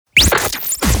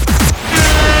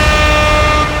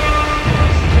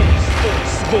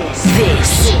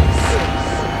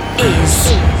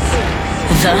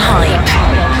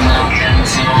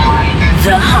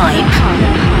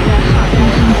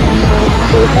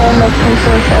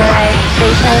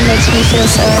Makes me feel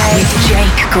so right. With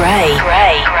Jake Gray.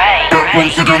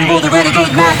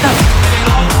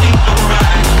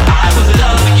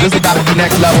 Just about to the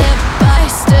next level. Step by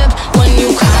step, when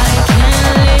you cry, I can't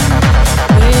live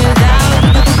without.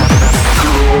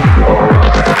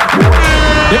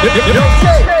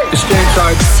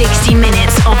 60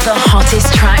 minutes of the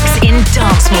hottest tracks in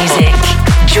dance music.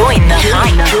 Join the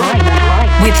hype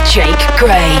with Jake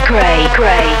Gray.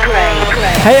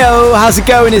 Heyo, how's it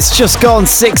going? It's just gone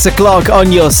 6 o'clock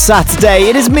on your Saturday.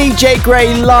 It is me, Jake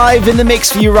Gray, live in the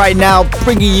mix for you right now,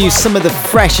 bringing you some of the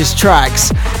freshest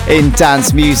tracks in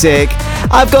dance music.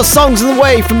 I've got songs on the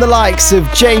way from the likes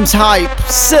of James Hype,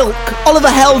 Silk, Oliver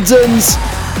Heldens,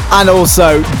 and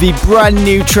also the brand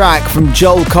new track from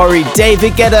Joel Corry,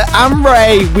 David Guetta and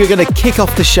Ray. We're going to kick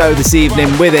off the show this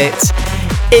evening with it.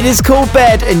 It is called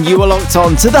Bed, and you are locked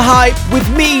on to the hype with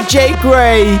me, Jake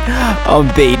Gray,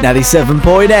 on Beat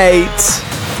 97.8.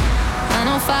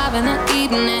 9:05 in the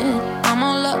evening, I'm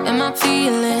all up in my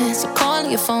feelings. So call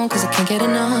your phone cause I can't get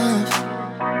enough.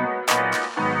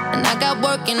 And I got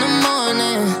work in the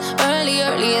morning, early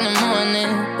in the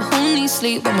morning. But who needs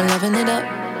sleep when we're loving it up?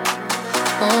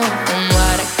 Oh, and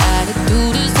what I gotta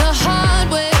do this the hard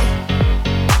way.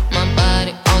 My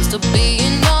body wants to be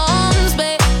in arms,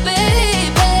 baby.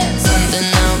 Something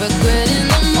I regret in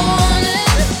the morning,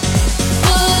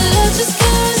 but I just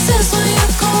can't resist when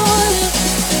you're calling.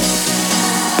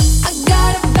 I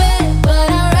got a bed, but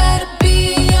I'd rather be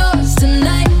yours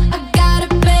tonight. I got a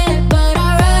bed, but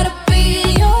I'd rather be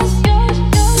yours.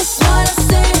 That's what I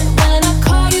said when I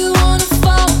call you on the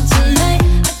phone tonight.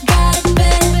 I got a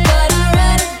bed, but I'd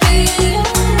rather be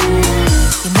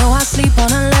yours. You know I sleep on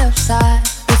the left side.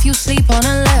 If you sleep on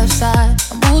the left side,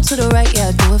 I move to the right, yeah,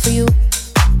 I do it for you.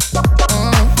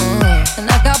 And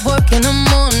I got work in the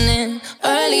morning,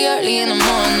 early in the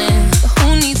morning. But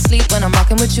who needs sleep when I'm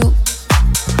rocking with you?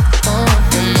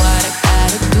 And what I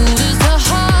gotta do is the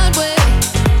hard way.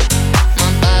 My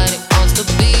body wants to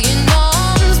be in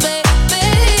arms, baby.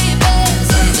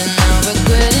 Something I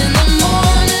regret in the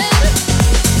morning,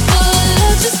 but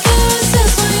I just can't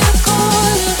resist when you're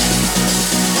calling.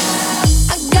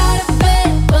 I got a bed,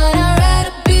 but I'd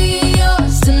rather be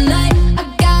yours tonight. I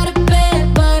got a bed,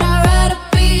 but I'd rather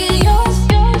be yours.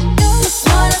 That's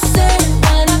what I said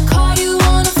when I call you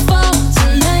on the phone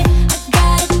tonight. I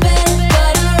got a bed,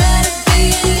 but I'd rather be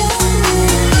yours.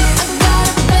 I got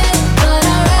a bed, but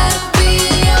I'd rather be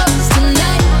yours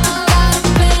tonight. I got a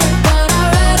bed, but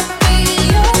I'd rather be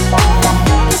yours.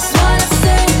 That's what I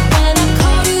said when I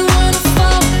call you on the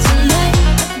phone tonight.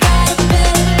 I got a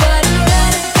bed, but I'd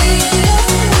rather be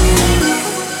yours.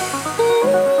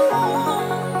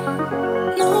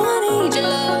 No, I need your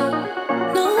love.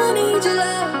 No, I need your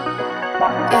love.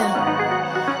 Yeah.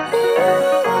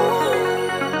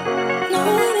 No,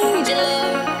 I need your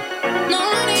love. No,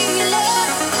 I need your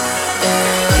love.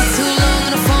 Way too long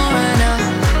on the phone right now.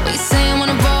 What you saying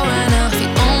wanna roll right now? If you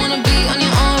don't wanna be on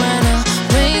your own right now,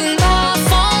 ring my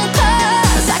phone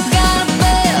 'cause I got a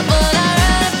bed, but I'd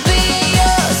rather be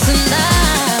yours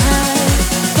tonight.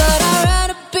 But I'd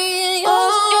rather be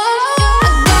yours.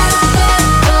 I got a bed,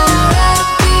 but I'd rather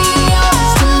be yours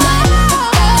tonight. I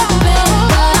got a bed,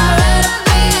 but I'd rather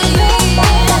be yours.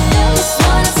 That's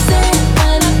what I said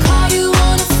when I call you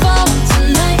on the phone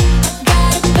tonight. I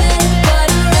got a bed, but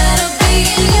I'd rather be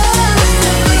yours.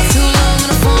 Way too long on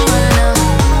the phone right now.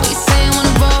 What you saying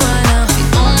wanna roll right now? If you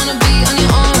don't wanna be on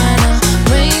your own right now,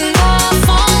 ring my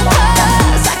phone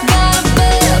 'cause I got a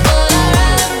bed, but I'd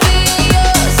rather be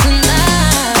yours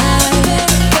tonight. But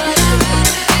I'd rather be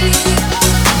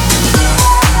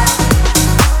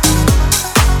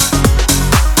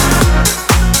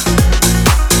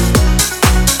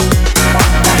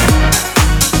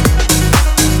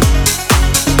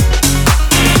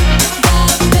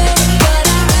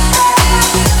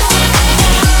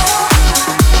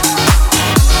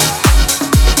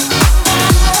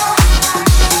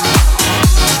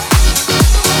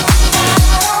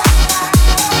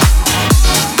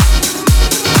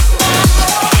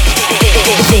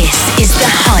This is the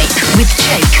hype with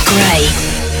Jake Gray.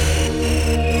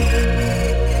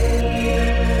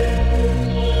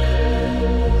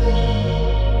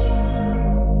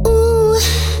 Ooh,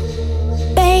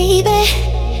 baby.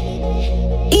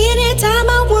 Anytime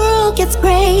my world gets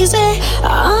crazy,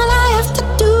 all I have to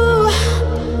do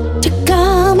to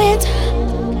calm it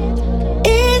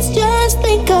is just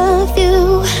think of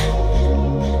you.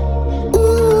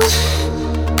 Ooh,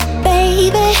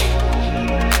 baby.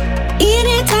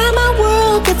 Anytime my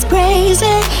world gets crazy,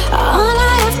 all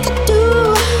I have to do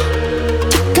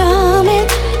to calm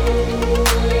it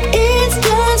is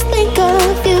just think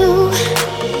of you.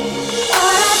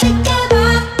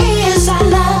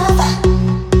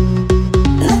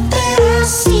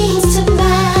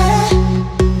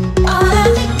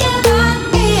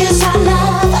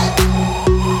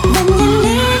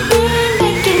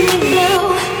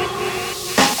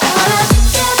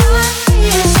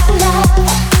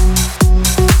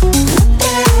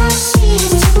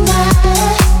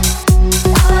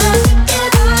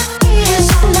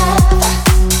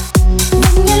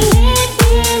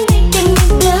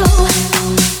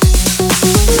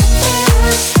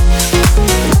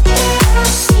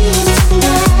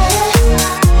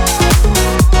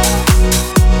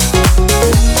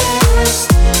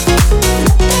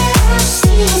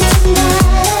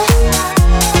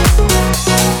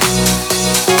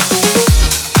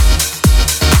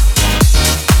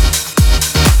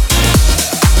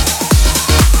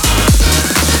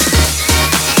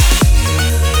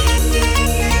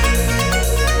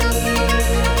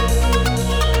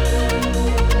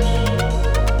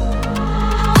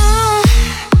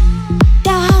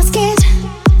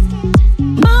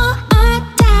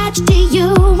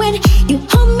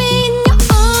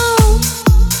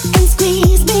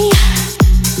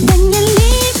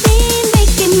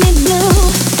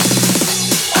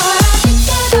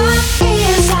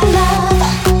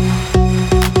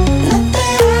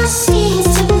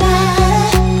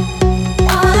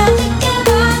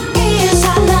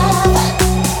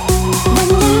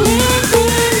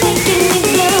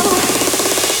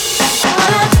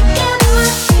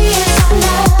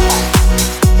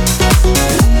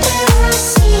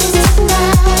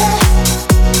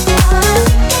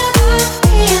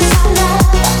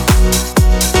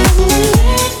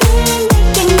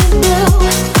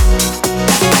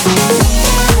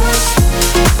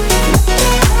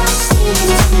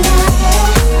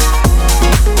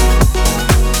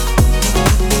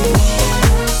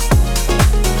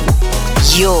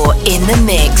 You're in the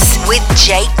mix with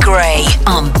Jake Gray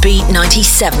on Beat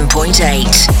 97.8.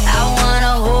 I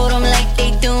wanna hold them like they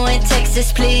do in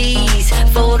Texas, please.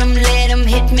 Fold them, let them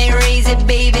hit me, raise it,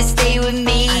 baby, stay with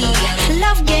me.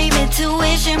 Love game,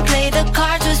 intuition, play the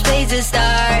cards with spades to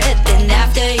start. Then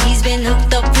after he's been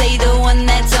hooked up, play the one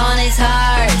that's on his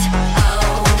heart.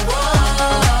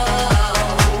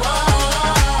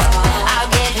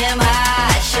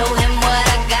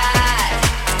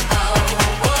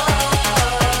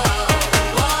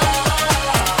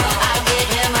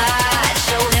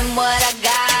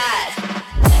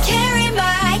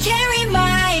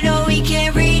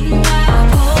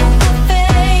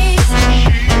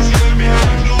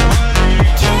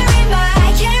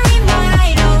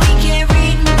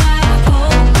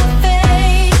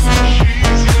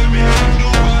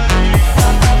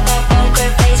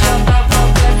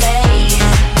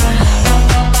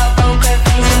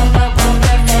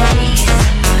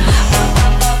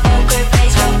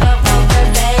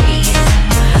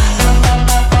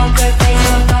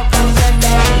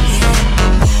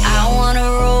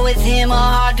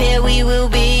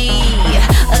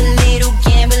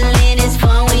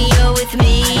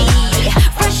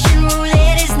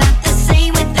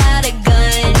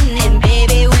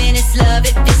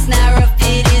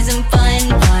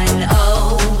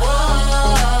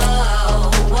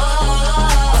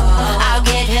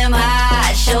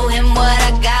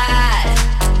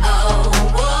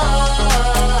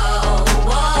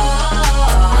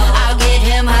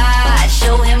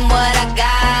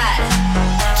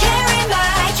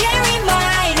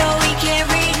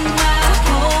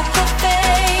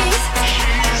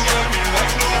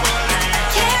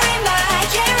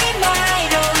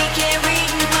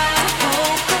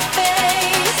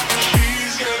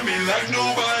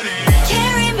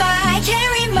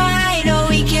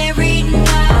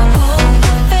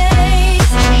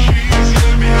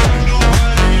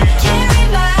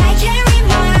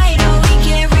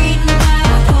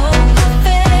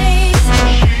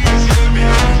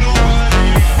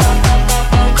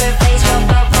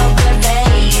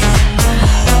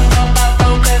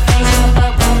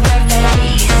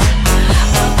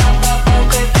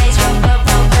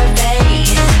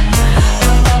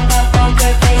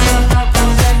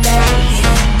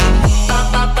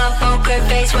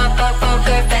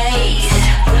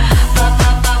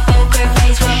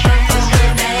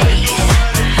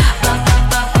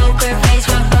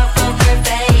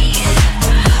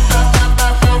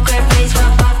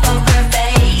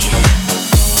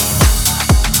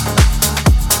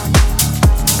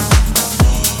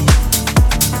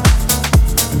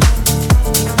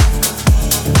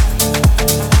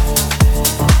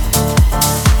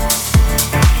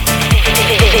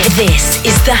 This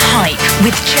is The Hype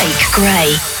with Jake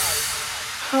Gray.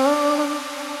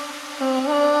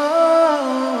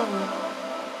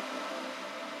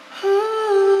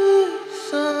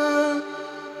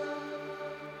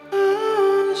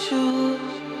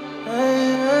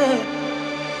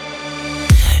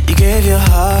 You gave your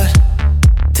heart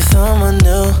to someone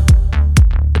new,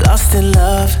 lost in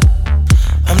love,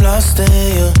 I'm lost in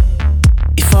you.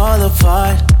 You fall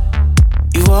apart,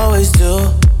 you always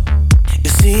do. You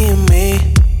see in me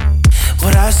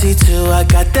what I see too. I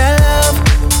got that love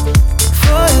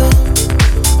for you.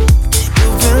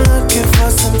 You've been looking for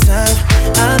some time.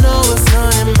 I know what's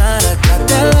on your mind. I got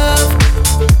that love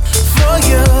for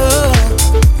you.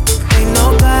 Ain't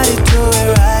nobody do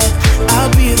it right.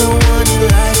 I'll be the one you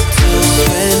like to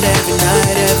spend every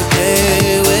night, every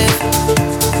day with.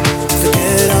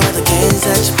 Forget all the games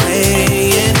that you're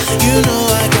playing. You know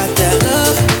I got that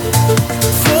love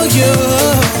for you.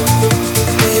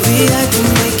 Maybe I can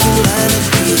make you mine and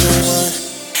be the one.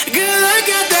 Girl, I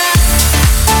got that.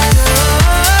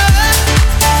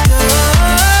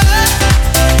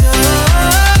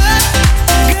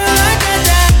 Girl, I got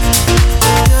that.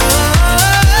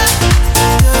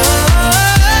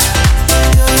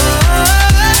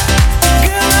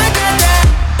 Girl, I got that.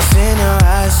 It's in your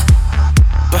eyes,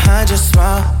 behind your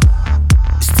smile.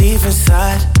 It's deep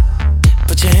inside.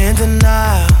 Put your hands in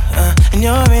now, and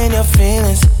you're in your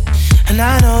feelings. And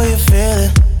I know you feel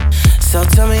it. So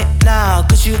tell me now,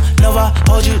 cause you know I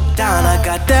hold you down. I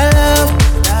got that love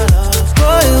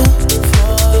for you.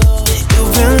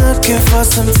 You've been looking for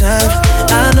some time.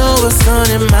 I know what's on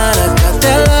your mind. I got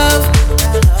that love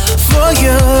for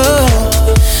you.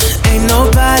 Ain't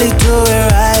nobody do it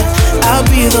right. I'll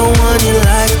be the one you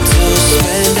like to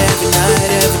spend every night,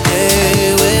 every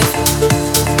day with.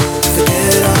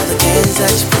 Forget all the games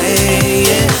that you're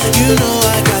playing. You know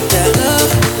I got that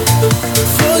love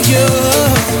for you.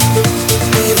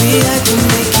 Maybe I can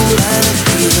make you mine and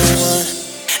be the one.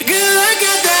 Girl, I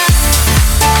got that.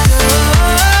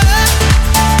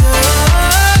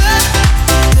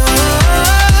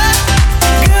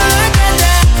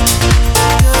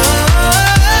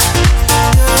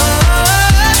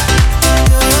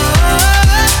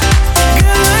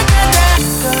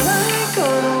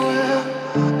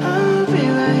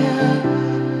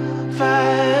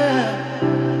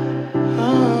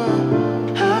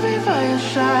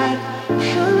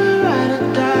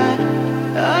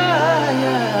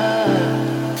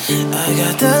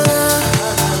 the love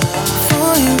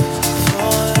for you.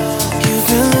 You've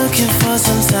been looking for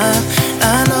some time.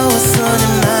 I know what's on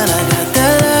your mind. I got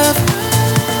that love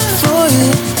for you.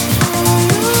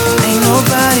 Ain't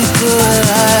nobody do it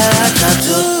like I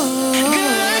do.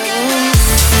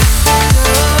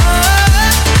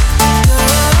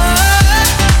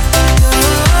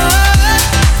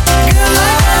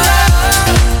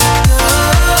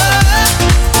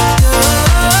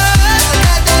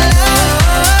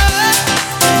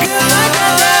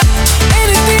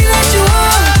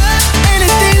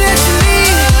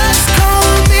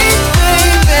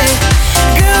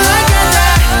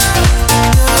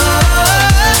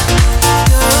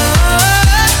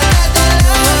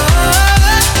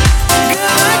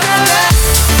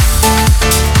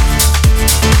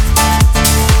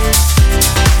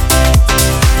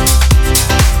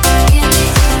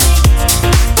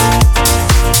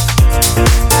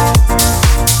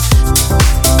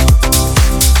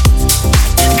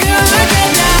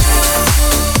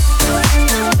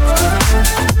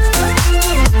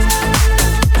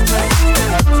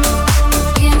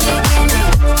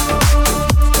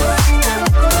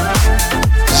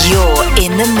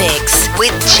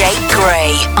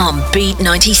 On Beat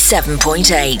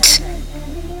 97.8.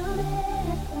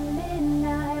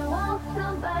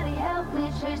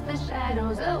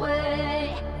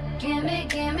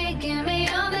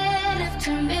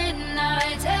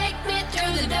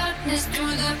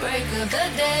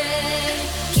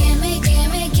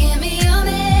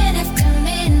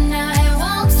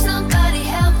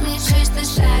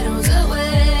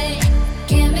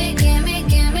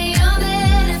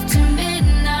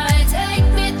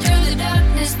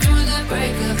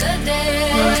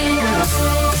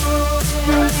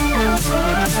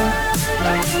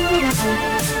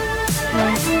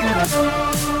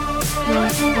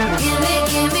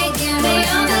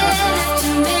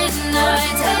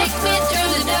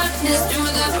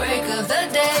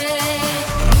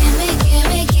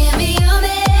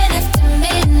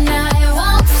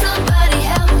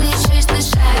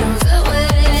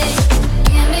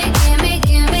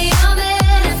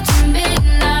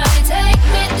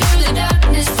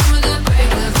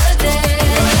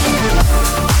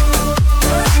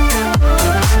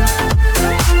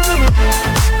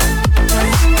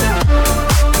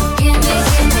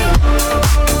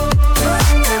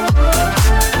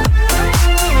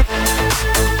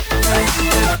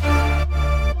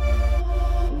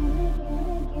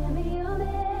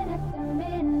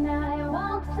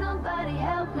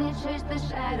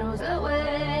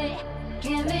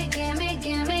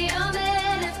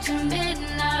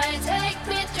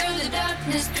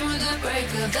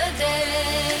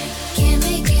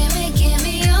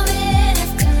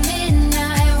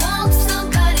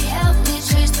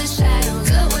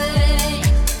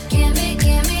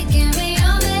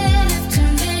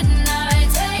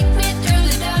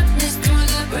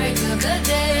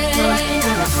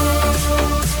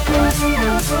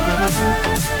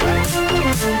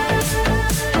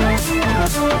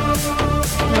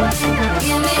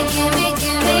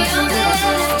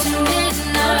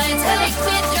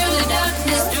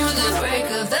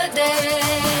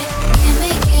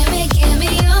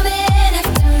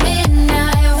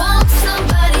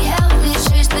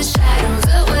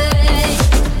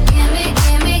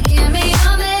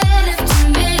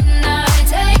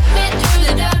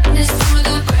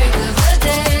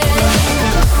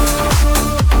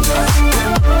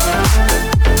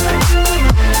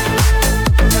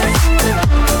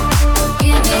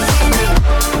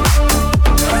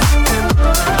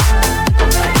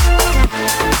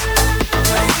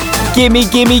 Gimme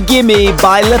Gimme Gimme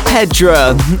by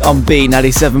Pedre on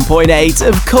B97.8,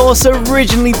 of course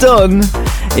originally done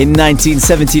in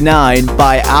 1979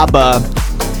 by ABBA.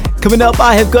 Coming up,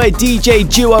 I have got a DJ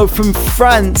duo from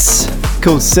France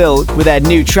called Silk with their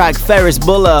new track Ferris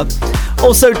Buller.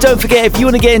 Also, don't forget, if you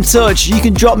want to get in touch, you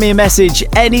can drop me a message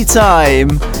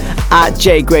anytime at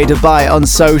JGrayDubai on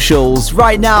socials.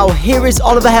 Right now, here is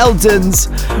Oliver Heldens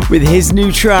with his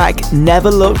new track Never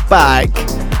Look Back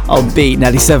on Beat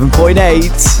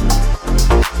 97.8.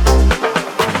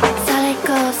 Solid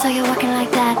gold, so you're walking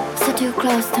like that. So too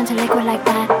close, turn to liquid like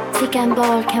that. Sick and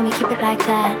bold, can we keep it like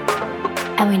that?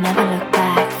 And we never look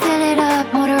back. Fill it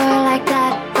up, motor oil like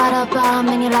that. Bottle bomb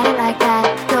and you light it like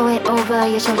that. Throw it over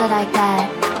your shoulder like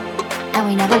that. And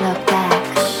we never look back.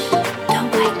 Don't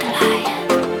wake the lion.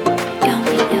 Don't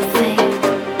meet your fate.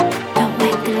 Don't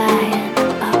wake the lion.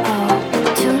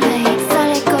 Too late.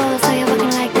 Solid gold, so you're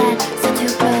walking like that. So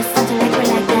too close, turn to liquid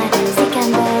like that. Sick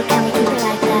and bold, can we keep it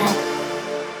like that?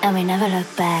 And we never look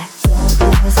back.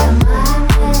 Don't lose your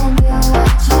mind when you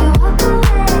watch me walk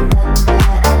away. Thunder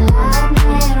and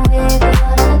lightning.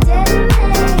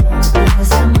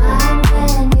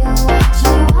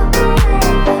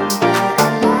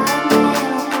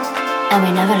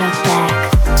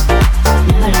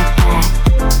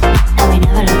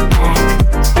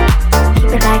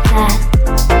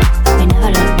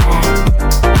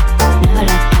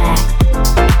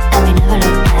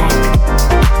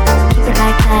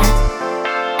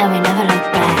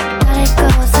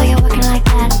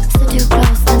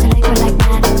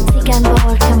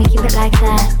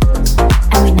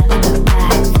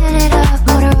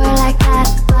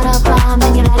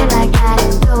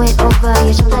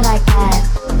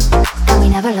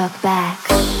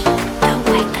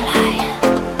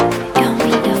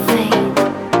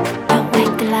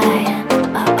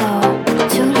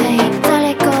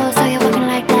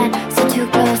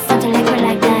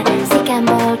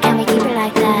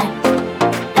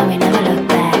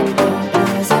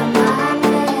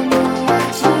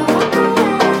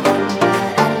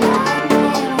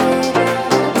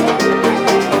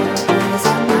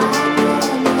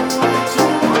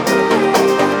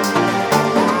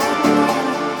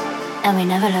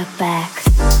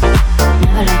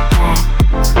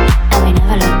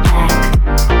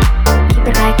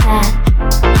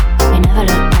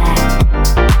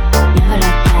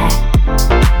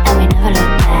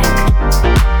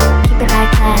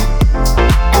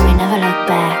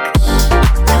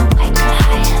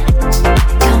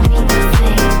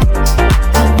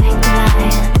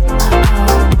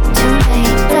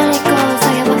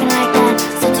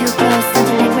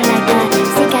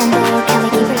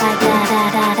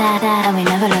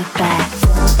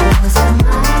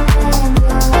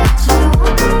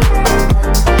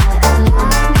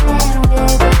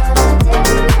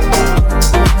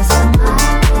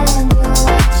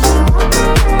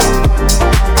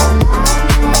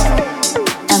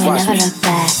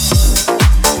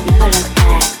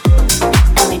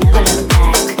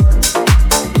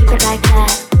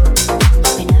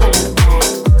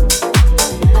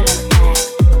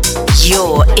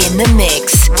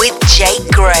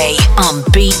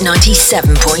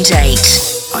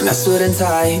 97.8. On that suit and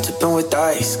tie, dripping with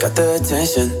ice, got the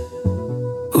attention.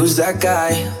 Who's that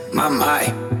guy? My,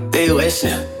 they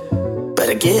wishing.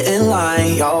 Better get in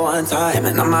line, y'all one time,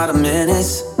 and I'm out of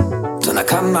minutes. Till I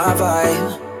caught my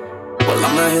vibe, well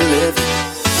I'm right here living.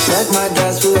 Like my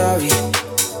dad's Ferrari,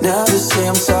 never say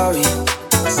I'm sorry.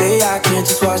 Say I can't,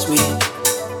 just watch me.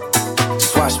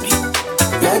 Just watch me.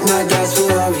 Like my dad's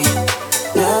Ferrari,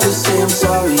 never say I'm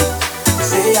sorry.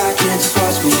 Say I can't, just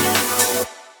watch me.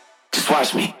 Just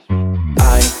watch me.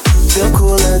 I feel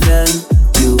cooler than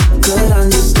you could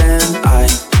understand. I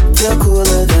feel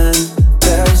cooler than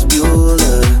Ferris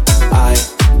Bueller. I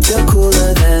feel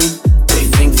cooler than they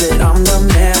think that I'm the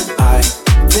man. I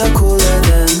feel cooler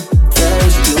than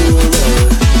Ferris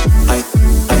Bueller.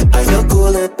 I feel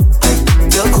cooler. I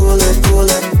feel cooler,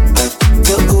 cooler. I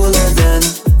feel cooler than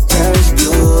Ferris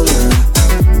Bueller.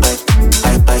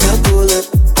 I feel cooler.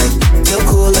 I feel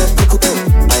cooler, cooler.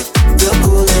 I feel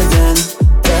cooler than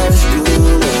Ferris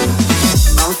Bueller.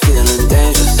 I'm feeling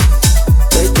dangerous.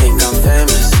 They think I'm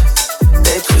famous.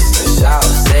 They twist and shout,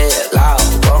 say it loud,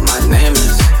 what my name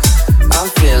is. I'm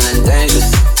feeling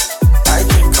dangerous. I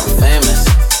think I'm famous.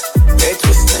 They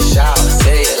twist and shout,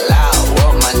 say it loud,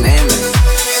 what my name is.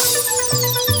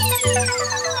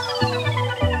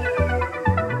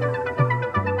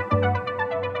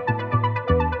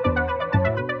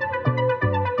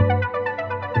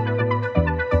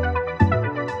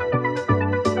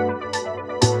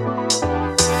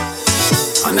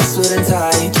 On that suit and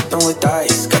tie, dripping with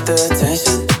ice, got the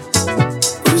attention.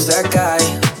 Who's that guy?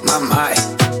 My,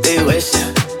 they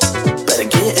wishing. Better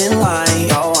get in line,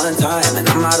 y'all one time, and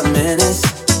I'm out of minutes.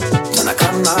 Till I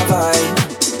caught my vibe,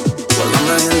 well I'm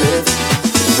right here living.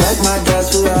 Like my dad's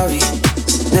Ferrari,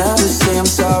 never say I'm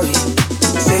sorry.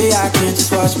 Say I can't,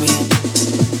 just watch me.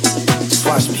 Just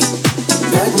watch me.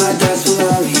 Like my dad's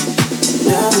Ferrari,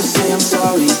 never say I'm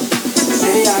sorry.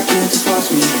 Say I can't, just watch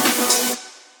me.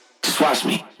 Just watch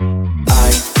me.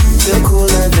 I feel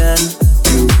cooler than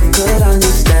you could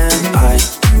understand. I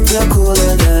feel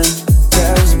cooler than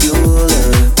Ferris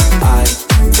Bueller. I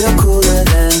feel cooler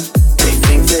than they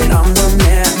think that I'm the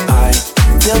man. I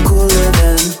feel cooler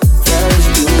than Ferris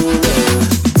Bueller.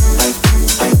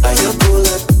 I feel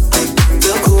cooler. I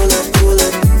feel cooler,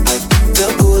 cooler. I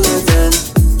feel cooler than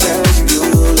Ferris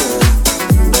Bueller.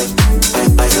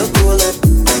 I feel cooler.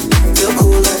 I feel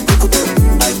cooler, cooler.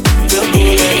 I feel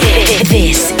cooler.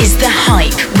 This is The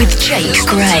Hype with Jake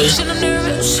Gray.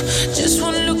 Just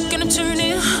one look and I turn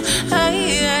it.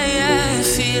 I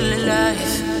feel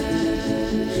alive.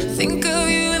 Think of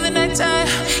you in the nighttime.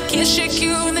 Can't shake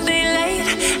you in the daylight.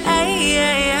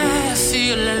 I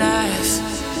feel alive.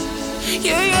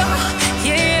 Yeah.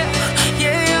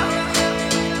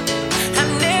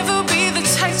 I'll never be the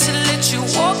type to let you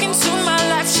walk into my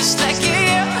life just like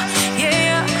yeah.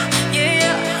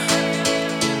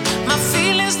 My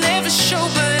feelings never show,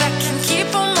 but I can keep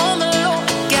them on the low.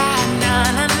 Got na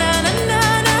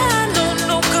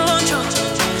no control.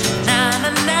 Na no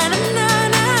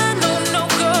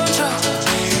control.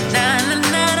 Na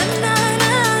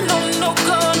no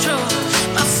control.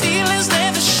 My feelings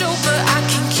never show, but I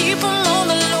can keep them on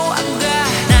the low. I got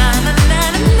na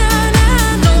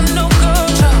no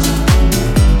control.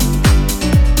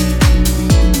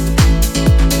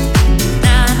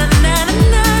 Na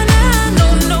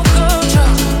no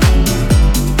control.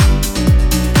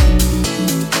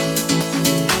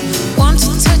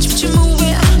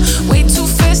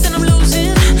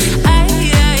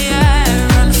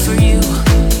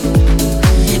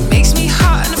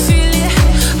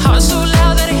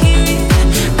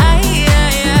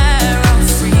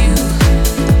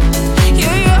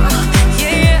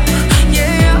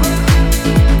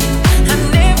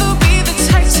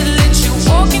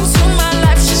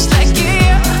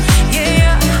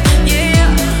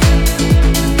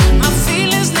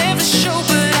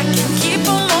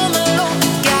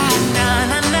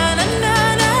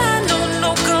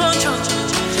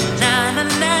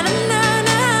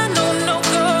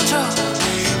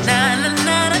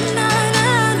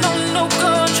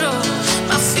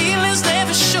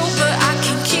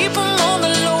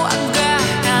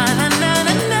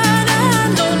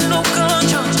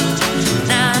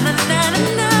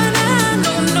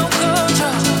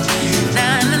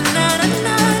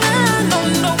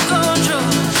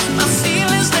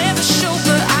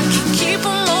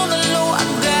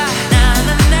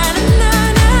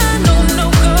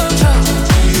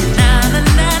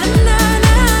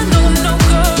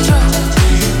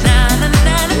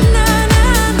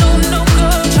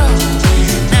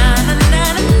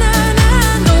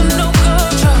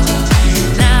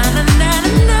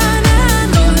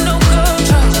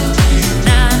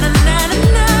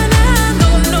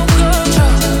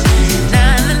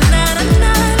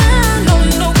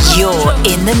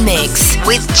 in the mix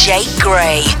with Jake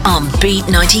Gray on Beat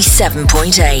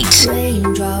 97.8.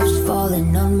 Raindrops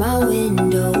falling on my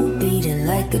window, beating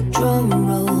like a drum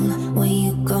roll when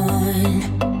you're gone.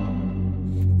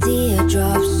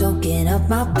 Teardrops soaking up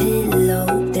my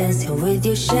pillow, dancing with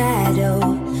your shadow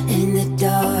in the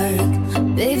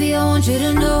dark. Baby, I want you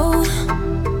to know,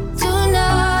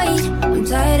 tonight I'm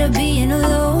tired of being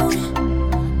alone.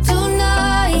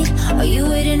 Tonight, are you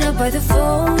waiting up by the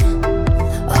phone?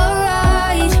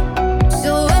 Alright,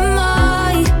 so am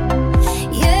I.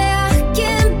 Yeah, I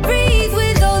can't breathe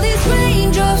with all these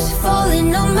raindrops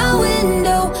falling on my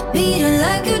window, beating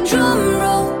like a drum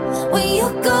roll when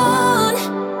you're gone.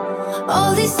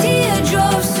 All these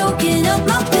teardrops soaking up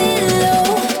my pillow.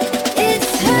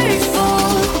 It's hurtful.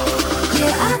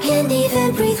 Yeah, I can't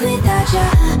even breathe without you.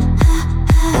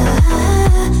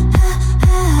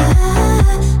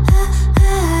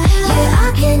 Yeah,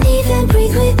 I can't even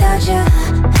breathe without you.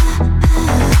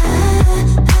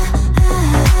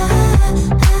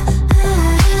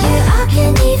 Yeah, I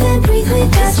can't even breathe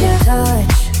without your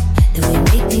touch. The way you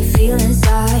make me feel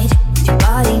inside, with your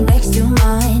body next to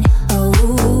mine.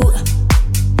 Oh,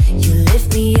 you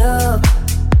lift me up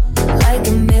like a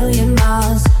million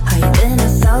miles, higher than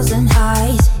 1,000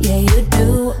 highs. Yeah, you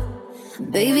do.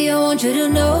 Baby, I want you to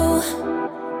know,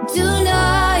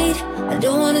 tonight I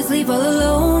don't wanna sleep all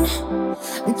alone.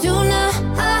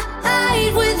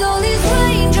 Tonight, with all these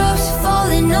raindrops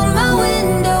falling on my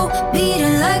window,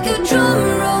 beating like a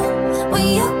drum roll when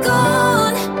you're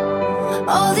gone.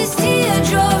 All these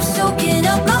teardrops soaking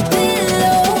up my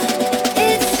pillow.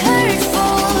 It's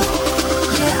hurtful.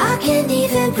 Yeah, I can't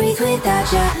even breathe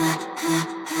without you.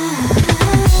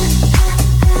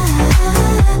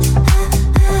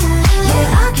 Yeah,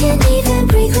 I can't even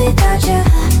breathe without you.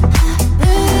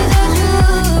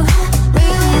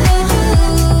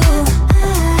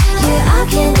 I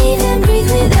can't even breathe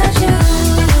without you.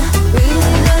 Breathe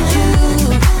without you.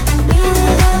 Breathe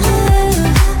without you.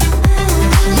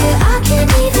 Yeah, I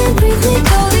can't even breathe with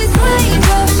all these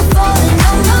raindrops falling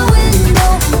on my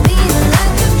window, beating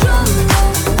like a drum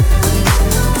roll.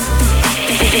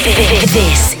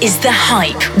 This is The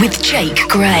Hype with Jake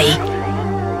Gray.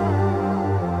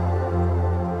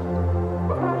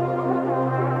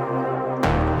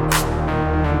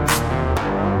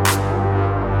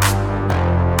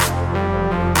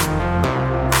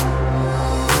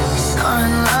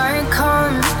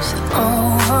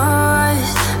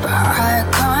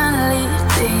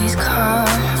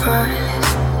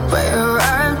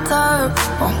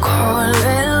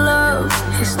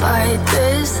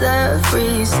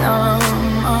 Every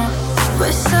summer,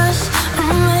 we're such a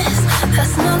mess.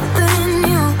 That's nothing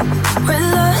new. We're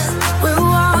lost, we're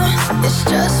warm. It's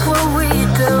just what we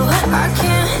do. I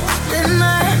can't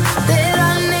deny that I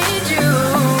need you.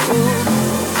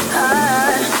 I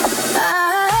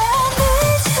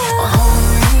need you. Hold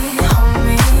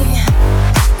me.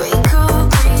 We could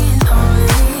breathe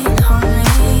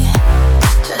only.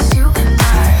 Just you and I.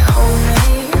 Hold me.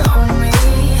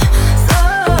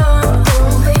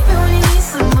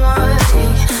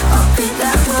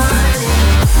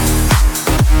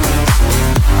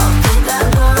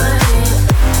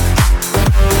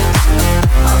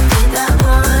 I'll be that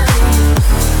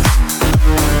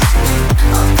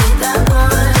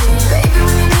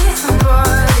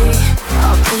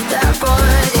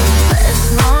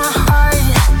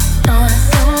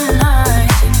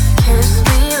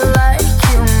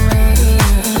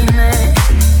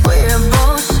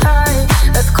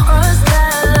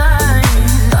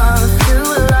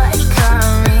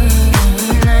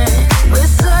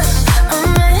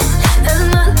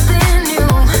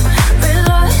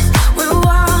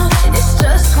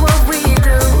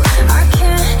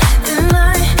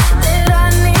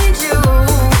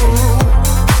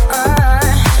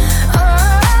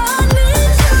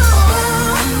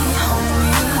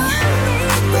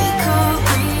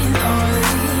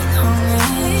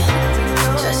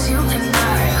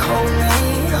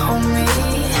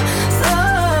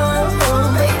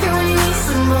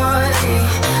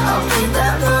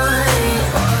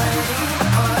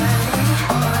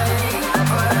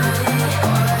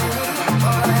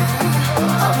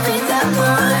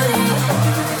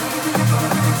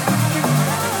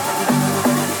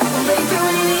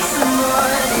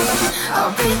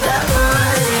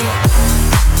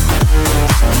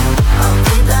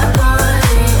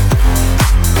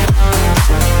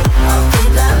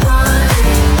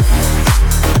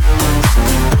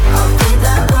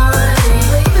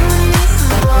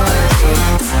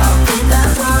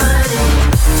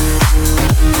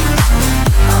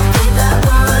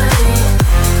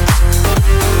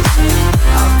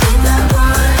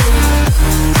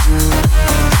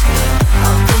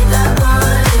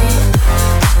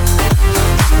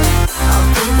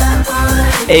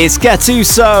It's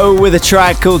Gattuso with a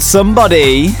track called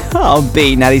Somebody on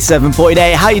Beat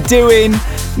 97.8. How you doing?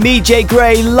 Me, Jay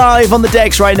Gray, live on the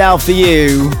decks right now for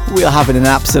you. We're having an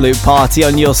absolute party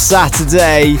on your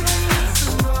Saturday.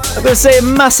 I'm going to say a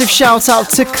massive shout out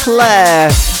to Claire,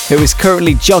 who is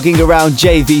currently jogging around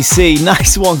JVC.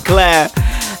 Nice one, Claire.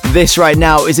 This right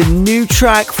now is a new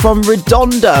track from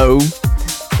Redondo.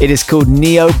 It is called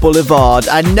Neo Boulevard.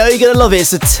 I know you're going to love it,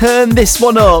 so turn this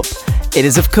one up. It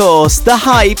is, of course, The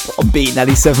Hype on Beat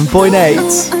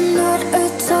 97.8. I'm not a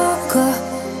talker,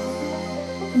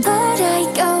 but I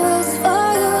got words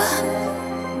for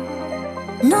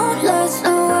you. No less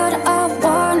than what I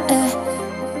wanted.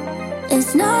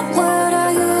 It's not what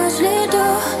I usually do.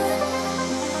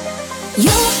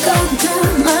 You got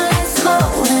down my last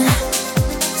moment,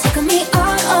 taking me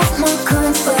out of my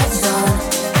comfort zone.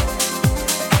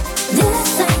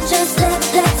 This ain't just lip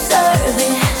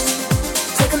service,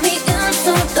 taking me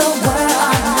into the world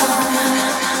unknown.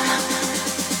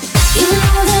 You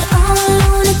know that I'm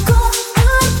alone to go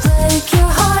and break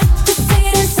your heart. The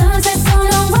fading sunsets on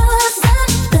the walls and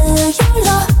lay you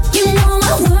low. You know I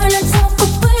wanna talk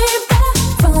way back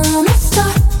from the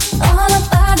start, all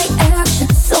about the action.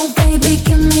 So baby,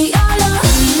 give me your love.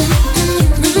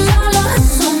 Give me your love.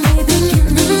 So baby, give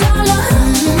me your love.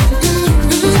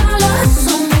 Give me your love.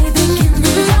 So baby, give me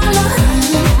your love.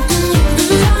 Give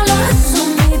me your love. So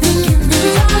baby, give me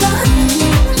your love.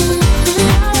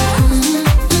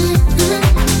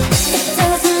 It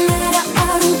doesn't matter, I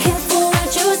don't care for what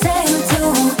you say or do.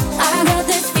 I got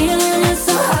this feeling, it's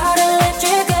so hard,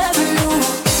 electric avenue.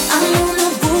 I'm on the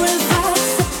boulevard,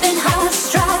 sipping hot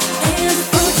straw, hands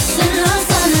fruits in the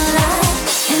sunlight,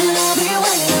 and I'll be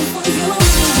waiting for you.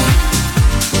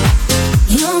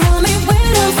 You got me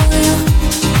waiting for you.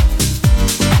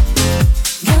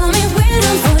 Got me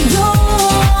waiting for you.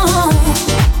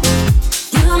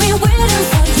 Got me waiting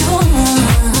for you.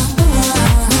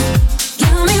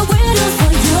 Got me waiting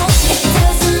for you. It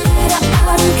doesn't matter,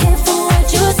 I don't care for what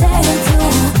you say or do.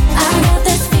 I got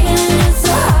this feeling, it's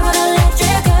so hard,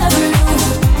 electric avenue.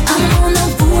 I'm on the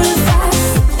boulevard,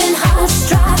 sipping hot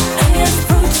straw, hands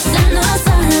fruits in the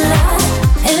sunlight,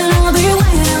 and I'll be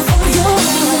waiting for you.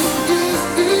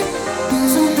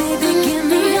 So baby, give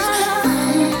me your love.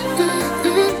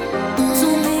 So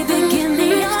baby, give me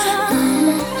your love.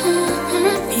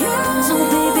 So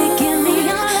baby, give me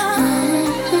your love.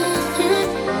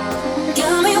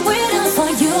 Got me waiting for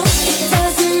you. It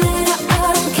doesn't matter, I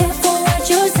don't care for what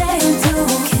you say or do.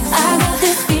 I got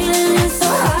this feeling, it's so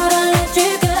hard,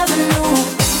 electric avenue.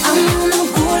 I'm on the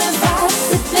boulevard,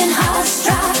 sipping hot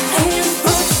straw, hands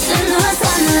fruits in the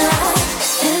sunlight,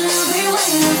 and I'll be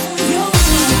waiting for you.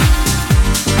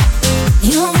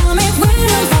 You got me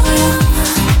waiting for you.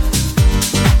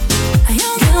 You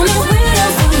got me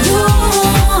waiting for you.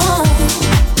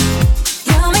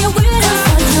 Got me waiting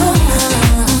for you. Got me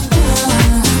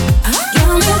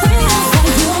waiting for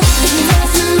you. It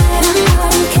doesn't matter, I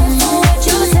don't care for what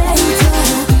you say or do.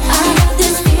 I got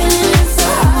this feeling, it's so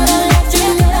hard, electric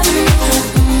avenue.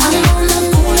 I'm on the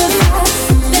boulevard,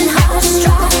 sipping hot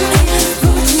straw, hands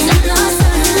fruits in the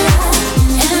sunlight,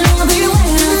 and I'll be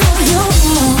waiting for you.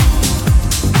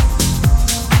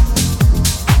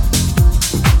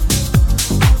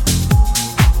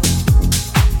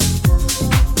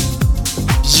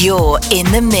 You're in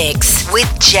the mix with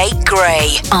Jake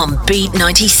Gray on Beat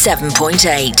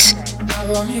 97.8.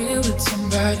 Now I'm here with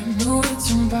somebody new, with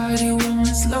somebody when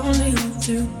it's lonely with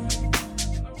you.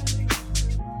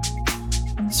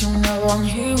 So now I'm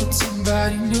here with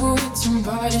somebody new, with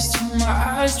somebody still my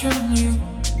eyes on you.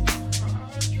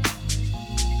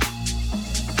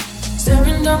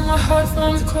 Staring down my heart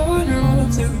from the corner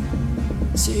of you.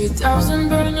 See 1,000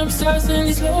 burning up stars in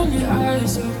these lonely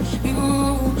eyes of you.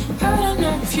 I don't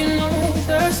know if you know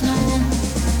there's no room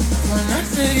when I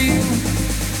tell you,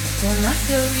 when I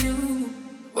tell you.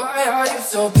 Why are you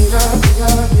so bitter,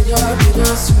 bitter, bitter,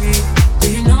 bitter sweet? Do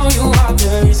you know you are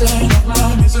the reason of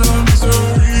my misery?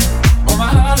 Oh, my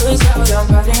heart was out, I'm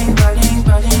biting, biting,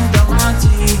 biting down my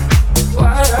teeth.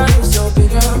 Why are you so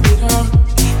bitter, bitter,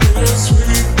 bitter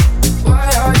sweet? Why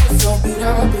are you so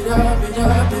bitter, bitter, bitter,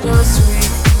 bitter sweet?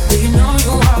 Do you know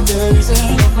you are the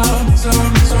reason of my misery?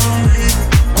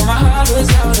 Oh, my heart was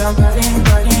out, I'm biting,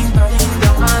 biting, biting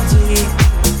down my teeth.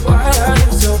 Why are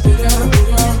you so bitter,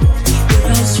 bitter,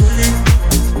 bitter sweet?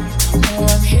 Now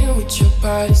I'm here with your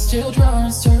body, still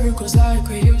drawing circles like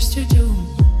we used to do.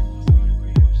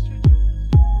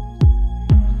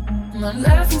 And I'm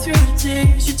laughing through the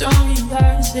tears, you don't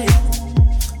realize it,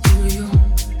 do you?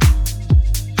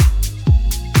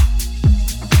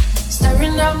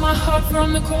 Staring at my heart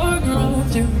from the corner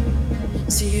of you.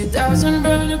 See 1,000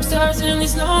 burn up stars in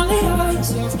these lonely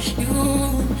eyes of you.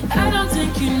 I don't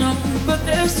think you know, but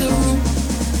there's still room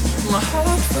in my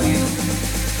heart for you,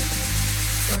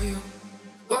 for you.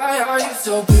 Why are you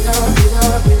so bitter,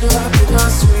 bitter, bitter, bitter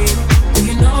sweet? Do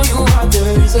you know you are the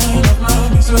reason of my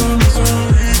misery?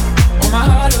 Oh, my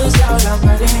heart was out, I'm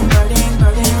biting, biting,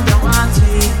 biting down my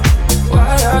teeth.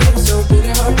 Why are you so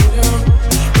bitter, bitter,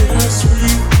 bitter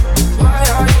sweet? Why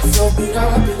are you so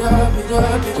bitter, bitter, bitter,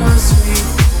 bitter sweet?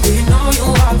 Do you know you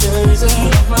are the reason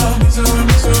of my misery?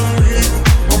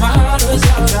 Oh, my heart was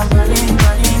out, I'm biting,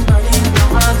 biting, biting down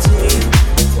my teeth.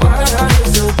 Why are you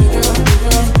so bitter,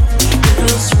 bitter,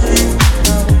 bitter sweet?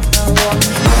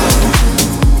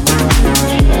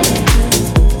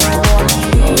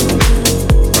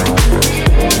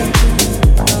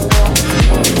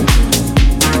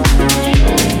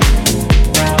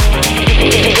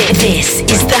 This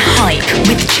is The Hype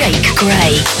with Jake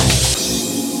Gray.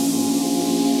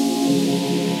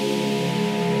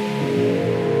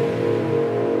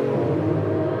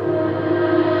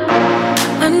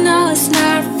 I know it's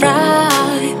not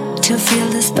right to feel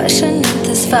this passion and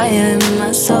this fire in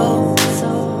my soul.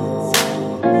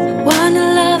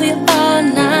 Wanna love you all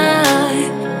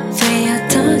night, feel your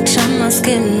touch on my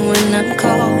skin when I'm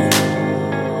cold.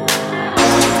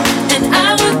 And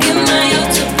I will give my all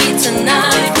to be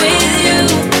tonight with you.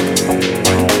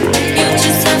 You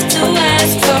just have to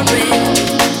ask for it.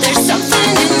 There's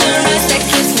something in your eyes that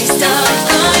keeps me stuck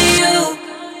on you.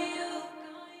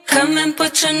 Come and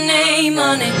put your name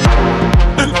on it.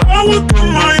 And I would give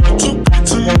my all to be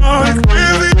tonight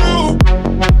with you.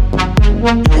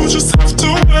 You just have to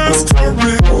ask for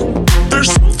it. There's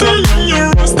something in your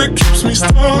eyes that keeps me stuck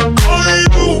on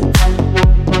you.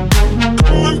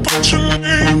 Come and put your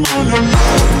name on it.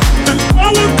 And I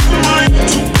would give my all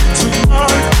to be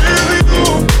tonight with you.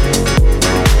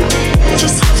 You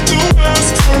just have to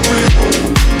ask for it.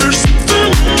 There's something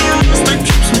in your eyes that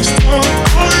keeps me stuck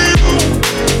on you.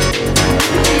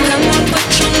 Come and put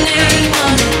your name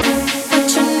on it. Put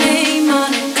your name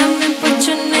on it. Come and put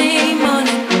your name on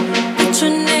it. Put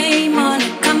your name on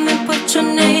it. Come and put your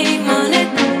name on it.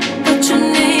 Put your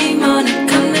name on it.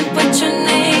 Come and put your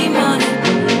name on it.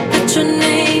 Put your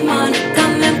name on it.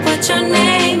 Come and put your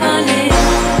name on it.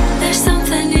 There's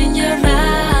something in your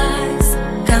eyes,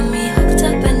 got me hooked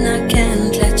up and I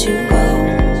can't let you go.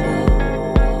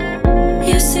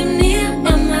 You seem near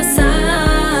on my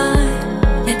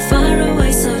side, yet far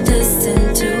away, so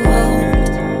distant to hold.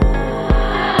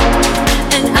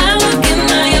 And I will give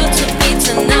my all to be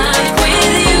tonight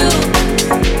with you.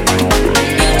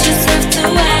 You just have to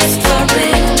ask for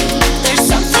it. There's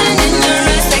something in your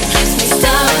eyes that keeps me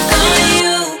stuck on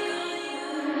you.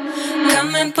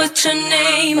 Come and put your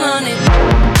name on it.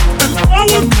 And I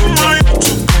would give my all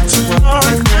to be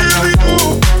tonight with you.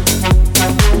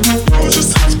 You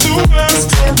just have to ask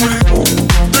for it.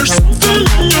 There's something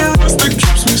in your eyes that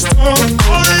keeps me stuck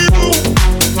on you.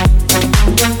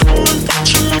 Come and put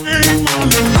your name on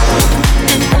it.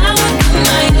 And I will give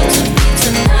my all to be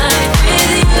tonight with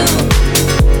you.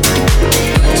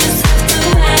 You just have to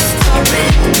ask for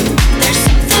it. There's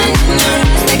something in your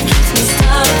eyes that keeps me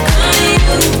stuck on you.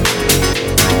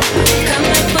 Come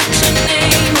and put your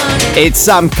name on it. It's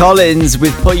Sam Collins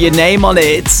with Put Your Name on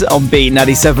It on Beat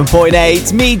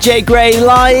 97.8. Me, Jay Gray,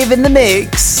 live in the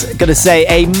mix. Gonna say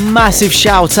a massive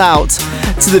shout out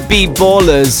to the Beat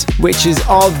Ballers, which is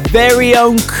our very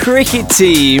own cricket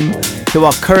team who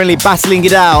are currently battling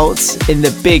it out in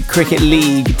the big cricket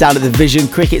league down at the Vision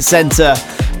Cricket Centre.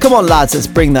 Come on lads, let's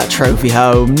bring that trophy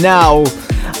home. Now,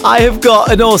 I have got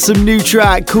an awesome new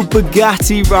track called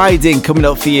Bugatti Riding coming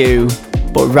up for you.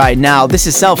 But right now, this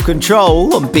is Self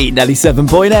Control on Beat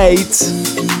 97.8.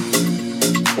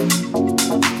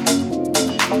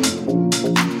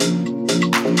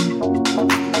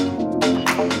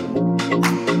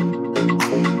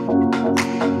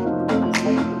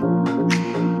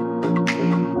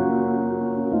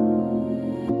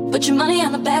 Put your money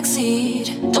on the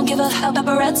backseat. Don't give a hell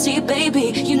paparazzi,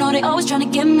 baby. You know they always trying to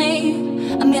get me.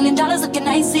 $1 million looking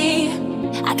icy.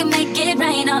 I can make it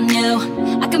rain on you.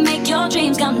 I can make your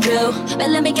dreams come true. But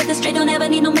let me get this straight, don't ever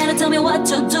need no man to tell me what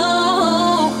to do.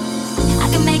 I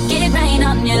can make it rain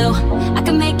on you. I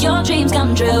can make your dreams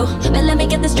come true. But let me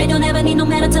get this straight, don't ever need no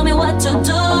man to tell me what to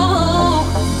do.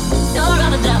 You're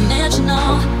out of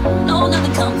dimensional. No,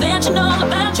 nothing conventional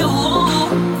about you.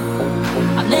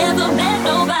 I've never met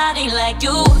nobody like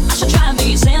you. I should try and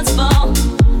be sensible,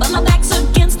 but my back's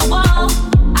against the wall.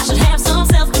 I should have some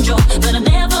self-control, but I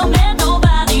never met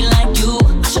nobody like you.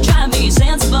 I should try and be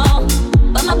sensible,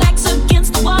 but my back's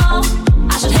against the wall.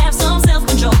 I should have some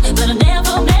self-control, but I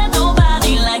never met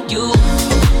nobody like you.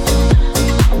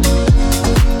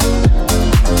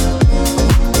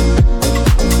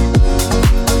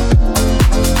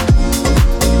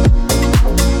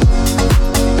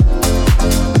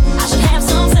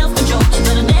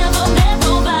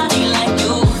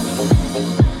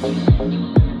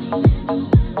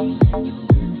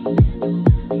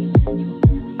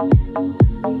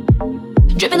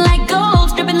 dripping like gold,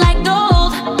 dripping like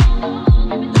gold.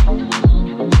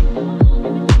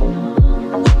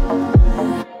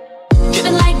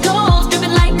 Dripping like gold,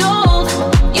 dripping like gold.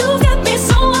 You've got me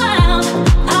so wild,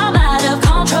 I'm out of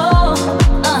control.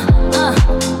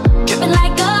 Dripping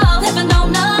like gold, heaven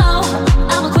don't know.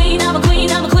 I'm a queen, I'm a queen,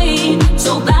 I'm a queen.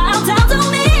 So bow down to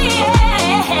me,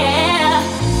 yeah.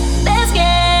 Let's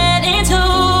get into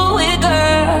it,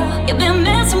 girl. You've been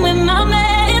messing with my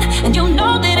man, and you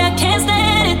know that I can't stand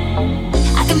it.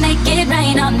 I can make it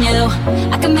rain on you,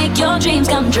 I can make your dreams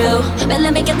come true. But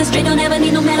let me get this straight, don't ever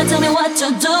need no man to tell me what to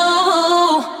do.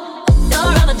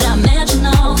 You're other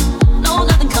dimensional, no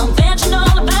nothing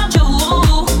conventional about you.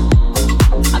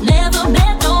 I've never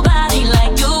met nobody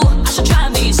like you. I should try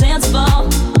and be sensible,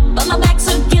 but my back's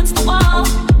against the wall.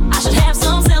 I should have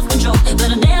some self-control,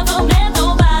 but I never met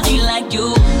nobody like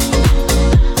you.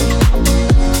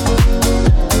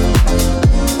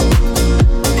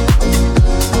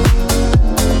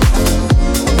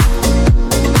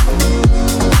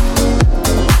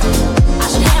 I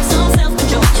should have some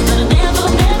self-control, but I never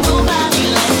met nobody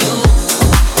like you.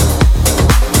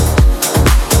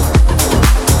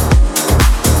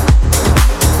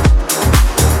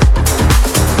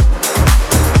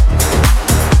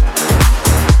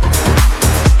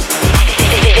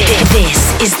 This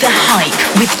is The Hype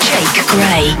with Jake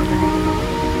Gray.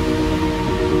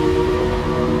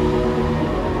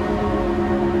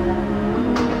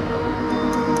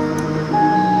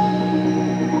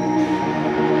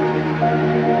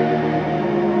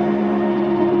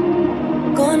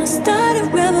 Gonna start a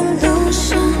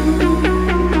revolution.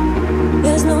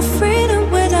 There's no freedom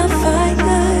without fire.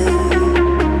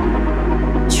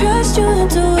 Trust your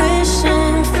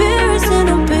intuition. Fear is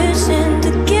inhibition.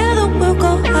 Together we'll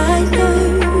go higher.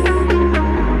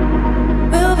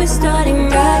 We'll be starting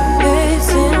rapids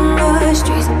in the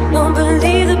streets. Don't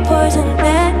believe the poison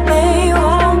that they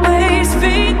always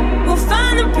feed. We'll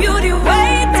find the beauty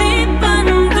way deep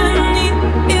underneath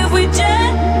if we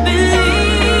just believe.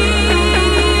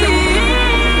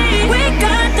 We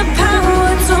got the power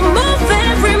to move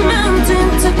every mountain,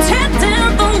 to tear down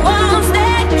the walls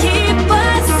that keep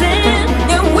us in.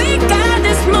 Yeah, we got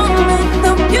this moment,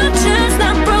 the future's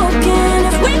not broken.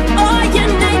 If we all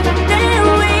unite, then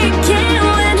we can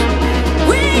win.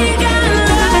 We got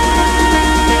love.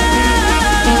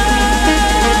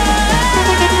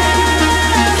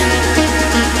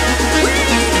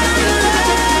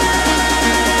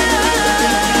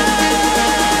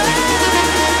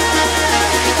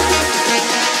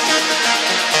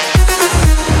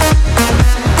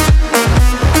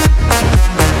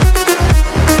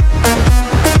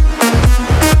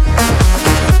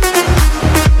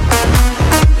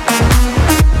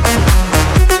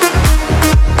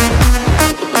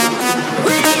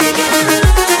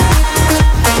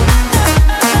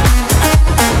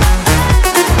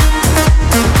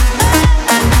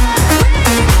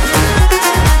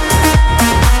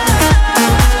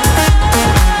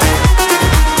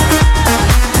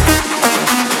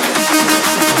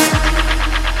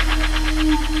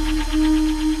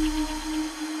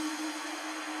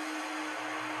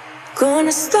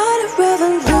 Gonna start a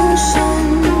revolution.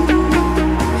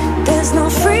 There's no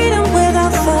freedom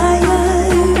without fire.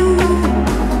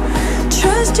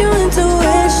 Trust your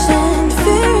intuition.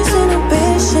 Fear is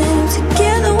inhibition.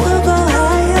 Together we'll go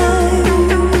higher.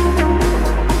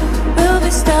 We'll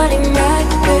be starting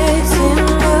rapids in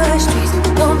the streets.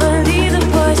 Don't believe the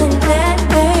poison that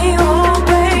they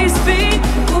always feed.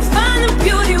 We'll find the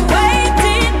beauty way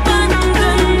deep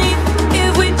underneath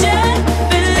if we just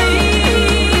believe.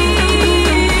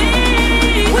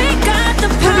 We got the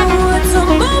power.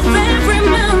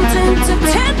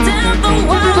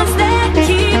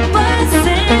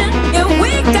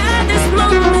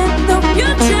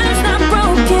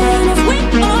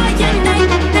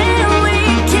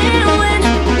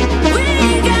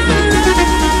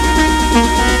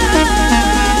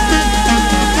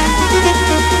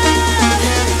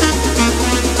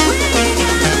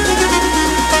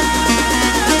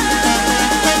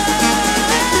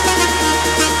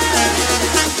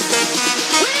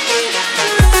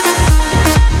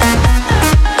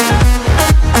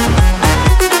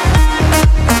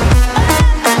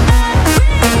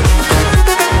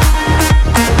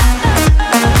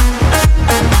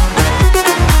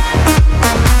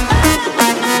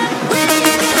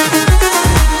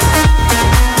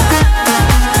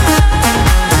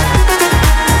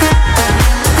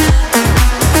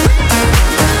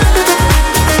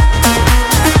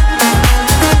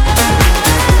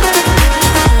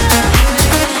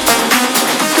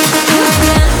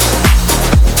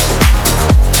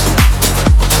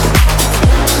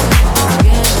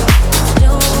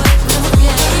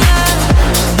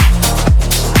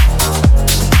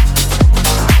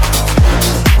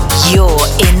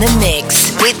 the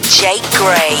mix with Jake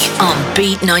Gray on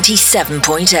Beat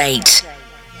 97.8.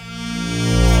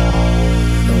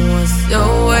 What's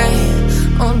your way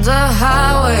on the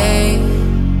highway?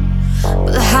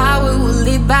 But the highway will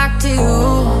lead back to you.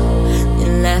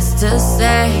 And let's just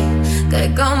say that I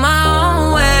go my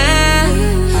own way.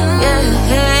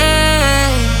 Yeah.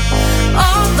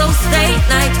 All those late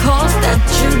night calls that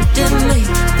you did me,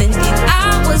 thinking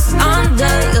I was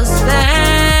under your spell.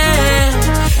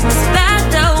 It's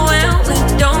better when we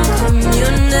don't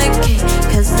communicate,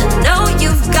 'cause I know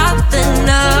you've got the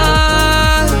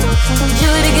nerve. Do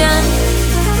it again,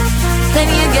 play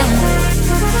me again.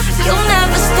 You'll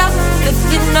never stop if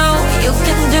you know you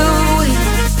can do it.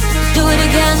 Do it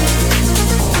again,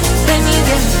 play me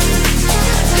again.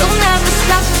 You'll never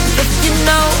stop if you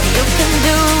know you can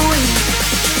do it.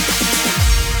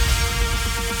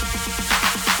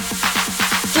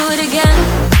 Do it again.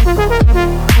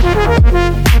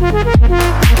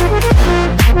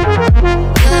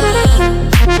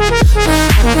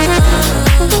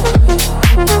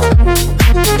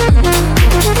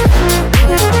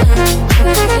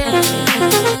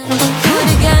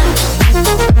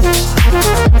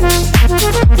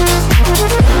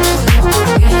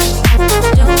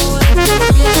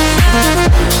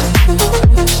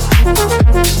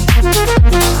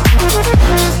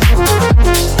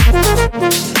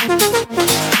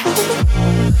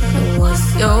 What's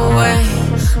your way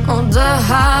on the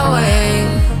highway?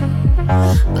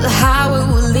 But the highway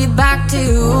will lead back to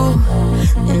you.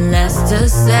 And let's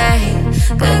just say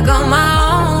could go my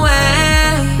own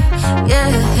way. Yeah.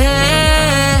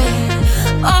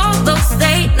 All those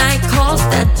late night calls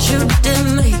that you did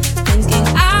me, thinking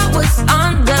I was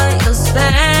under your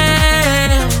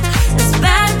spell. It's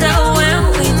better when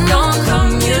we don't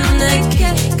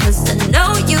communicate, 'cause I know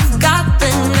you've got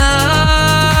the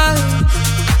nerve.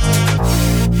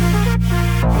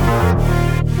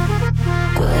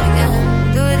 Do it again,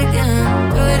 do it again,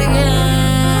 do it again.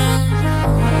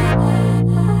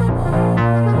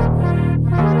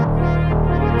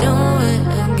 Do it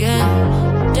again,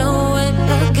 do it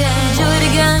again, do it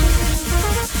again.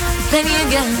 Play me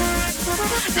again.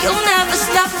 You'll never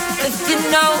stop if you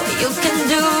know you can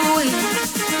do it.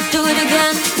 Do it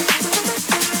again,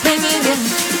 play me again.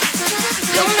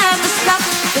 You'll never stop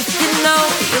if you know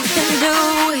you can do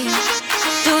it.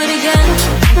 Do it again.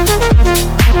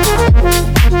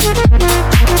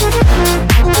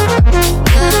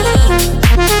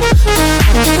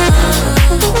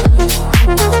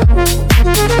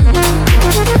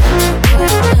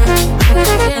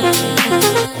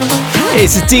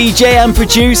 It's a DJ and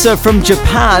producer from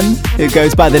Japan who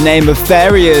goes by the name of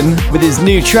Farian with his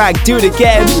new track, Do It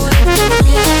Again.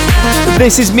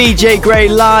 This is me, Jake Gray,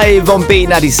 live on Beat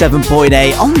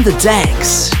 97.8 on the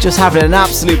decks, just having an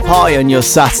absolute party on your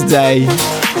Saturday.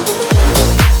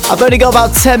 I've only got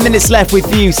about 10 minutes left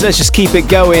with you, so let's just keep it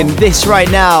going. This right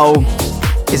now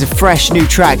is a fresh new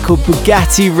track called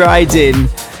Bugatti Riding.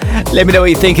 Let me know what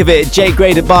you think of it. Jake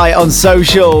Gray to buy on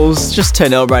socials. Just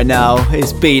turn it on right now.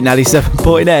 It's Beat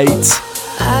 97.8.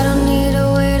 I don't need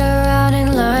to wait around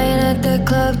in line at the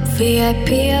club.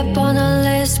 VIP up on the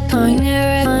list, point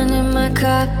your one in my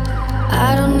cup.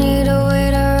 I don't need to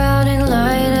wait around in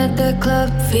line at the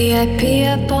club. VIP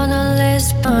up on the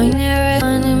list, point your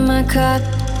one in my cup.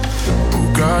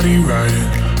 Bugatti riding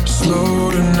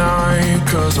slow tonight,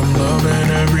 'cause I'm loving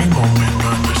every moment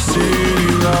under city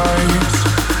lights.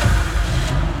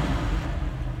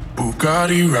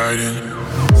 Bugatti riding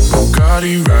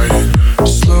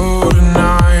slow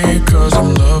tonight, 'cause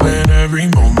I'm loving every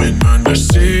moment under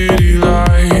city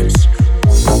lights.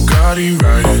 Bugatti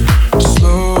riding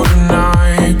slow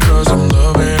tonight, 'cause I'm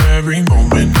loving every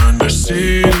moment under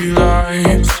city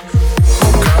lights.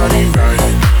 Bugatti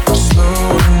riding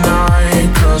slow tonight,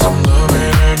 'cause I'm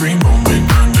loving every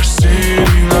moment under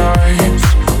city lights.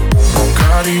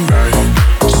 Bugatti riding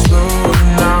slow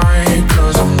tonight,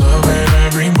 'cause I'm loving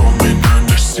every moment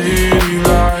under city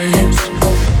lights.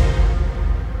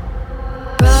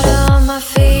 Prada on my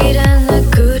feet and the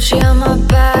Gucci on my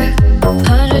back.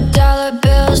 $100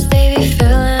 bills, they be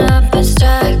filling up and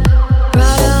stack.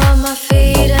 Prada on my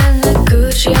feet and the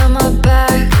Gucci on my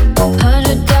back.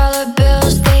 $100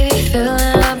 bills, they be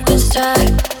filling up and stack.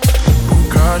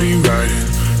 Bugatti riding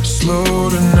slow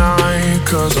tonight,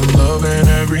 'cause I'm loving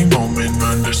every moment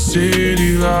under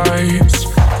city lights.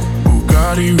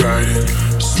 Bugatti riding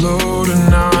slow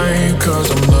tonight, 'cause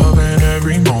I'm loving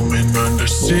every moment under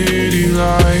city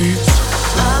lights.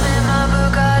 I'm in my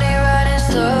Bugatti riding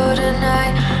slow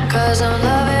tonight, 'cause I'm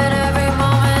loving every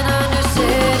moment under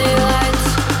city lights.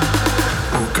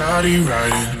 Bugatti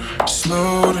riding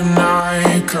slow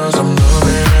tonight, 'cause I'm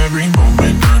loving every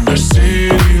moment under under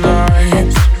city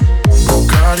lights.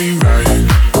 Bugatti riding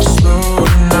slow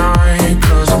tonight,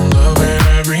 'cause I'm loving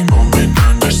every moment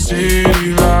under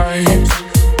city lights.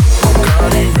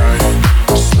 Bugatti riding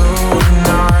slow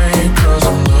tonight, 'cause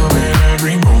I'm loving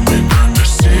every moment under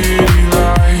city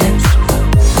lights.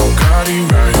 Bugatti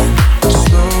riding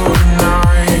slow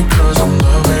tonight, 'cause I'm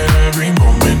loving every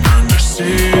moment under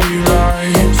city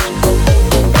lights.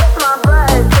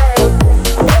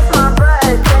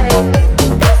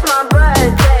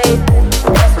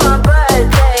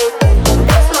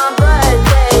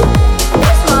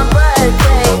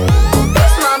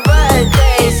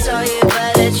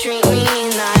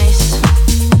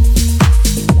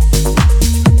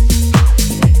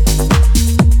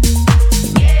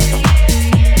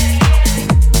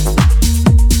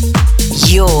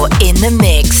 You're in the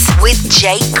mix with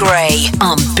Jake Gray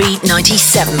on Beat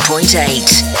 97.8.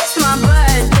 It's my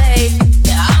birthday.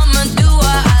 Yeah, I'ma do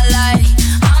what I like.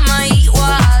 I'ma eat what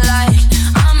I like.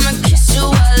 I'ma kiss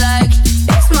who I like.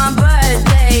 It's my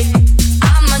birthday.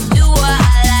 I'ma do what I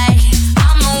like.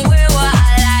 I'ma wear what I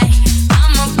like.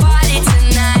 I'ma party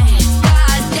tonight.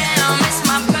 Goddamn, it's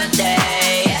my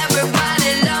birthday.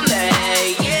 Everybody love me.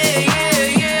 Yeah,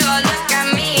 yeah, yeah. Look at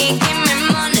me, give me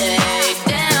money.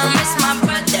 Damn, it's my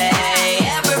birthday.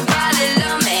 Everybody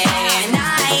love me, and I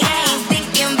ain't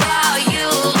thinking about you.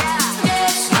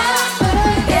 It's my birthday.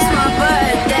 It's my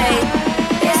birthday.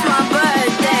 It's my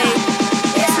birthday.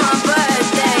 It's my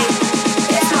birthday.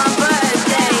 It's my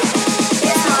birthday.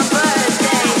 It's my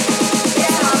birthday.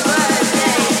 It's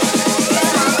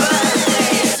my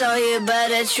birthday. So you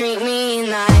better treat me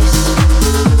nice.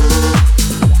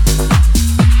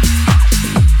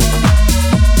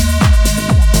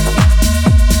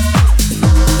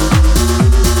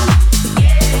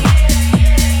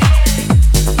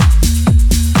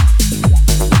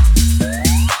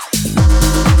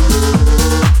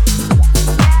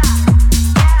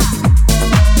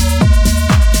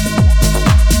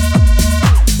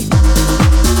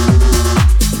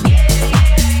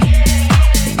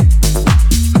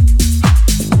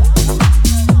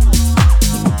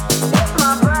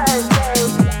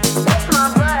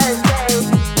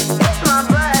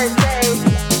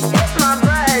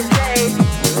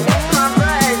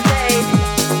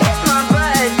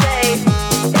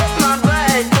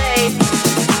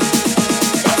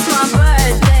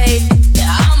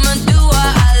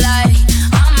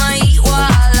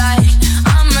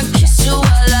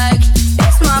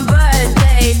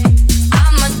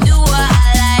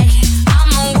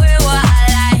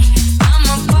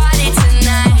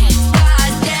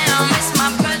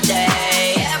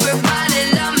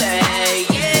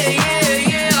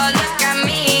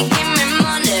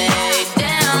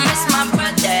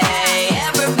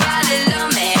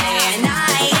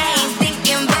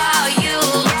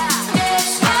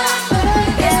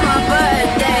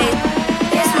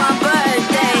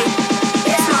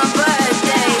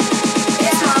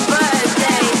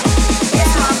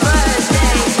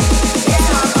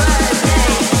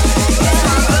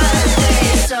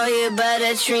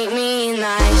 Treat me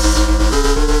nice.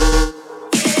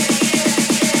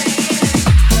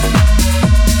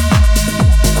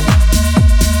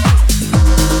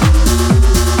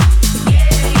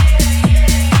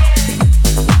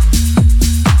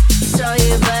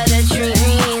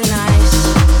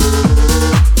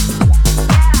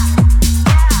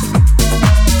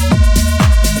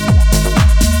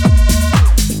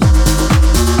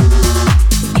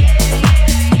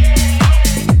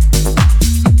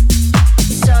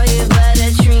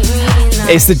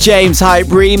 It's the James Hype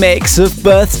remix of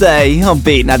Birthday on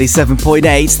Beat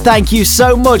 97.8. Thank you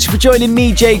so much for joining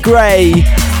me, Jay Gray,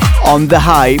 on The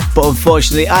Hype. But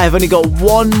unfortunately, I have only got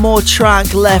one more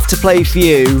track left to play for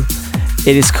you.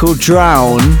 It is called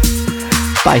Drown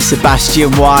by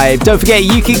Sebastian Wibe. Don't forget,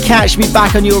 you can catch me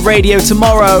back on your radio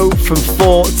tomorrow from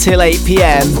 4 till 8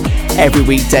 p.m. every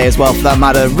weekday as well, for that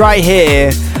matter, right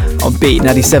here on Beat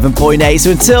 97.8.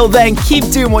 So until then, keep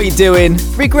doing what you're doing,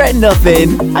 regret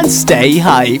nothing, and stay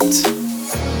hyped.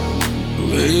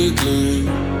 Lately,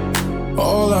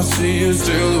 all I see is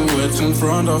silhouettes in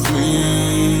front of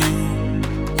me.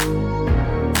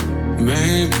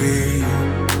 Maybe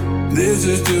this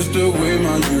is just the way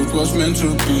my youth was meant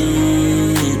to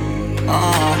be.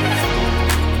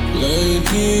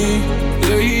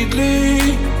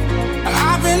 Lately,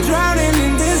 I've been drowning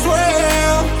in this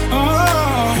well.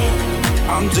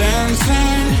 I'm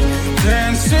dancing,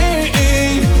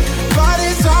 but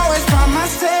it's always by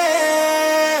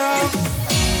myself.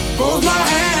 Both my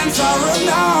hands are up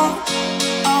now.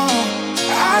 I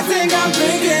think I'm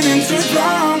beginning to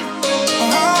drown.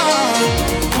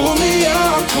 Pull me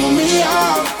up.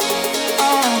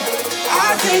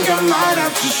 think I might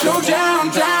have to slow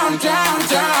down, down, down,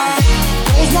 down.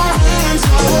 Close my hands,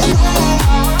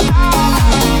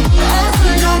 I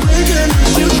think I'm breaking this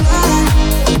shit down.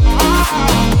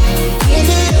 Pull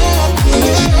me up, pull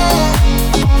me up.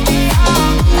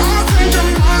 I think I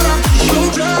might have to slow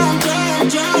down, down,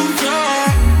 down, down.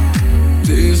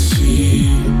 This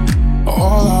heat,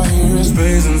 all I hear is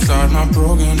bass inside my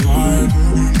broken heart.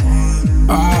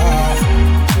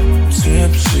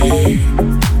 Tipsy,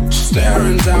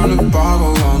 staring down a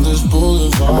bottle on this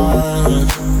boulevard.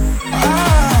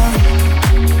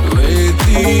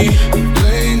 Lately,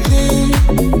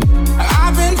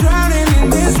 I've been drowning in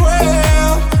this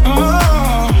well.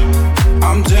 Oh,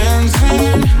 I'm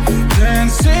dancing,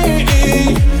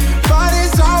 but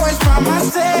it's always by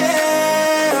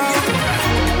myself.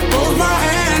 Both my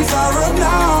hands are up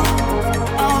now.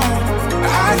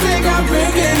 I think I'm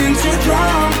beginning to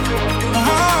drown.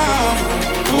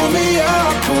 Pull me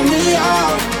up, pull me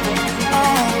up.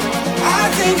 I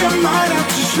think I might have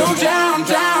to slow down,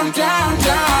 down, down,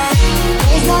 down.